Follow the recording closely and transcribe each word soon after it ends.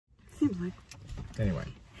Seems like. Anyway.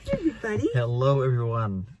 Hey, everybody. Hello,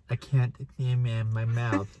 everyone. I can't name in my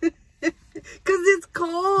mouth. Because it's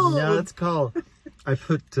cold. No, it's cold. I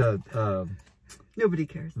put nobody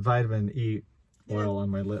cares. vitamin E oil on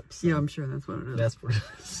my lips. Yeah, I'm sure that's what it is. That's what it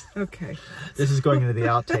is. Okay. This is going into the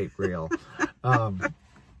outtake reel.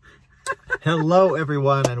 Hello,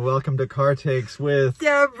 everyone, and welcome to Car Takes with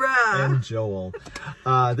Deborah and Joel.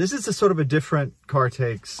 This is a sort of a different Car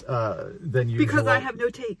Takes than usual. Because I have no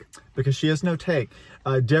take. Because she has no take.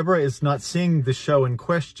 Deborah is not seeing the show in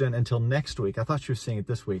question until next week. I thought she was seeing it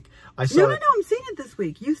this week. I saw No, I'm seeing it this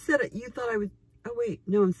week. You said it. You thought I would. Oh, wait.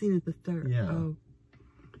 No, I'm seeing it the 3rd. Yeah. Oh.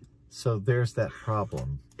 So there's that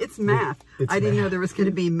problem. It's math. I didn't know there was going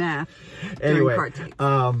to be math. Anyway, Car Takes.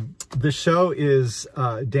 the show is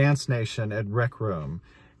Dance Nation at Rec Room,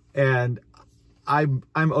 and I'm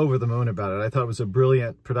over the moon about it. I thought it was a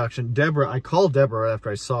brilliant production. Deborah, I called Deborah after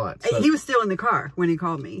I saw it. So, He was still in the car when he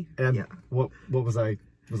called me. and yeah. what was I?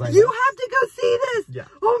 Was I? You nuts? have to go see this. Yeah.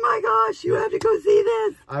 Oh my gosh, you have to go see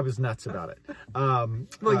this. I was nuts about it.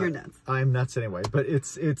 Well, you're nuts. I'm nuts anyway. But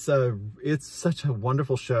it's such a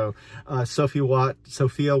wonderful show. Sophia Watt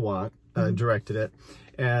directed it.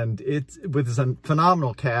 And it's with this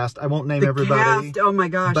phenomenal cast. I won't name everybody. Cast, oh my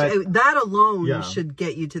gosh. That alone should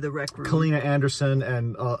get you to the Rec Room. Kalina Anderson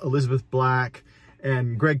and Elizabeth Black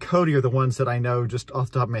and Greg Cody are the ones that I know just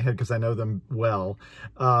off the top of my head because I know them well.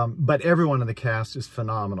 But everyone in the cast is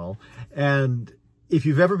phenomenal. And if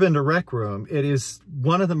you've ever been to Rec Room, it is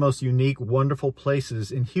one of the most unique, wonderful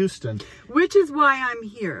places in Houston. Which is why I'm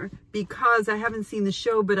here, because I haven't seen the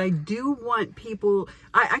show, but I do want people,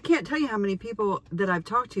 I can't tell you how many people that I've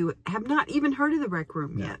talked to have not even heard of the Rec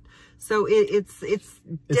Room yet. So it's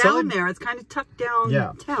down there. It's kind of tucked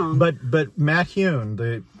down town. But Matt Hune,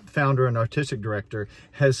 the founder and artistic director,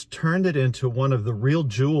 has turned it into one of the real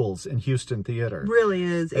jewels in Houston theater. Really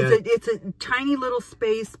is. It's a tiny little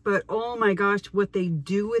space, but oh my gosh, what they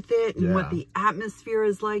do with it and what the atmosphere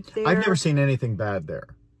is like there. I've never seen anything bad there.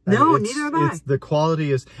 No, neither have I. The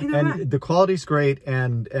quality is, the quality's great,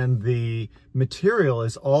 and the material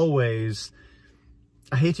is always,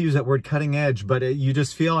 I hate to use that word cutting edge, but you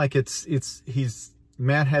just feel like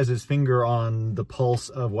Matt has his finger on the pulse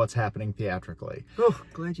of what's happening theatrically. Oh,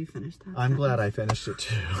 glad you finished that. I'm glad I finished it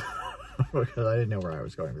too, because I didn't know where I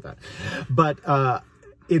was going with that. But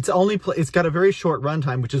it's got a very short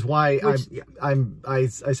runtime, which is why I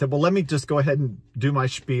said, well, let me just go ahead and do my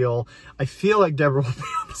spiel. I feel like Deborah will be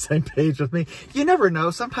on the same page with me. You never know.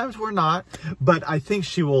 Sometimes we're not, but I think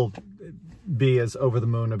she will be as over the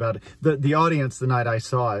moon about it. The audience the night I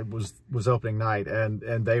saw it was opening night,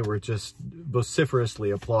 and they were just vociferously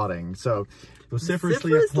applauding. So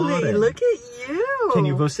vociferously applauding. Look at you. Can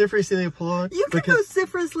you vociferously applaud? You can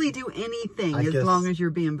vociferously do anything as long as you're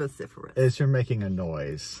being vociferous. As you're making a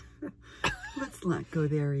noise. Let's not go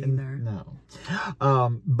there either.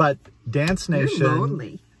 No. But Dance Nation. You're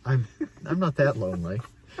lonely. I'm not that lonely.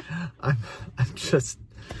 I'm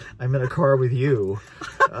in a car with you.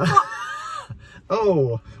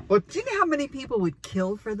 Oh, what? Do you know how many people would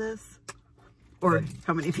kill for this? Or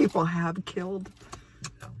how many people have killed?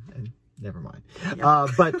 Never mind.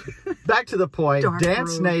 But back to the point.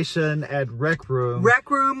 Dance Nation at Rec Room.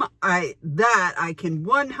 Rec Room, I can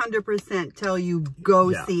 100% tell you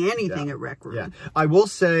go see anything at Rec Room. Yeah. I will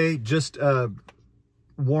say, just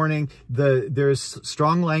warning, there's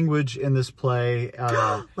strong language in this play.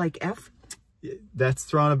 Like F? That's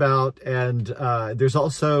thrown about, and there's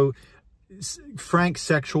also frank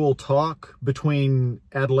sexual talk between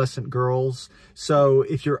adolescent girls. So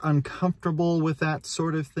if you're uncomfortable with that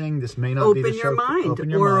sort of thing, this may not be the show. Open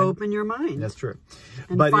your mind. That's true.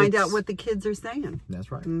 And find out what the kids are saying. That's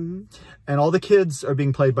right. And all the kids are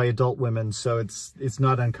being played by adult women, so it's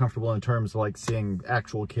not uncomfortable in terms of like seeing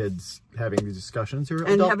actual kids having these discussions.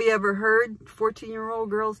 And have you ever heard 14-year-old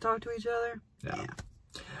girls talk to each other? Yeah.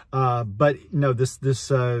 But no, this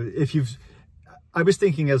if you've, I was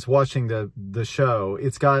thinking as watching the show,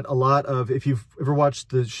 it's got a lot of, if you've ever watched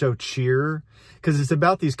the show Cheer, because it's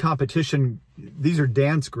about these are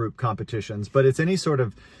dance group competitions, but it's any sort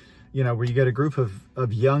of, where you get a group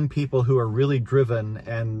of young people who are really driven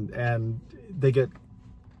and they get,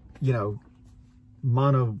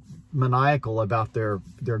 maniacal about their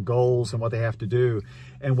goals and what they have to do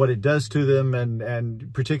and what it does to them,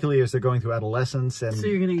 and particularly as they're going through adolescence. And so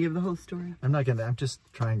you're going to give the whole story? I'm just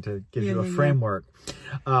trying to give you a framework.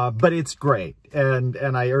 But it's great, and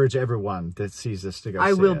I urge everyone that sees this to go see it.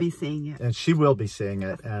 I will be seeing it. And she will be seeing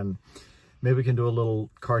it, and maybe we can do a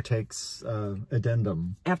little Car Takes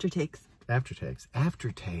addendum. After takes. Oh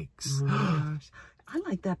my gosh. I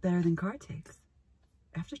like that better than Car Takes.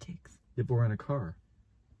 After takes. Yeah, but we're in a car.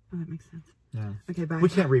 Oh, that makes sense. Yeah. Okay, bye. We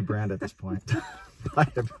can't rebrand at this point.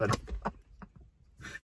 Bye, everybody.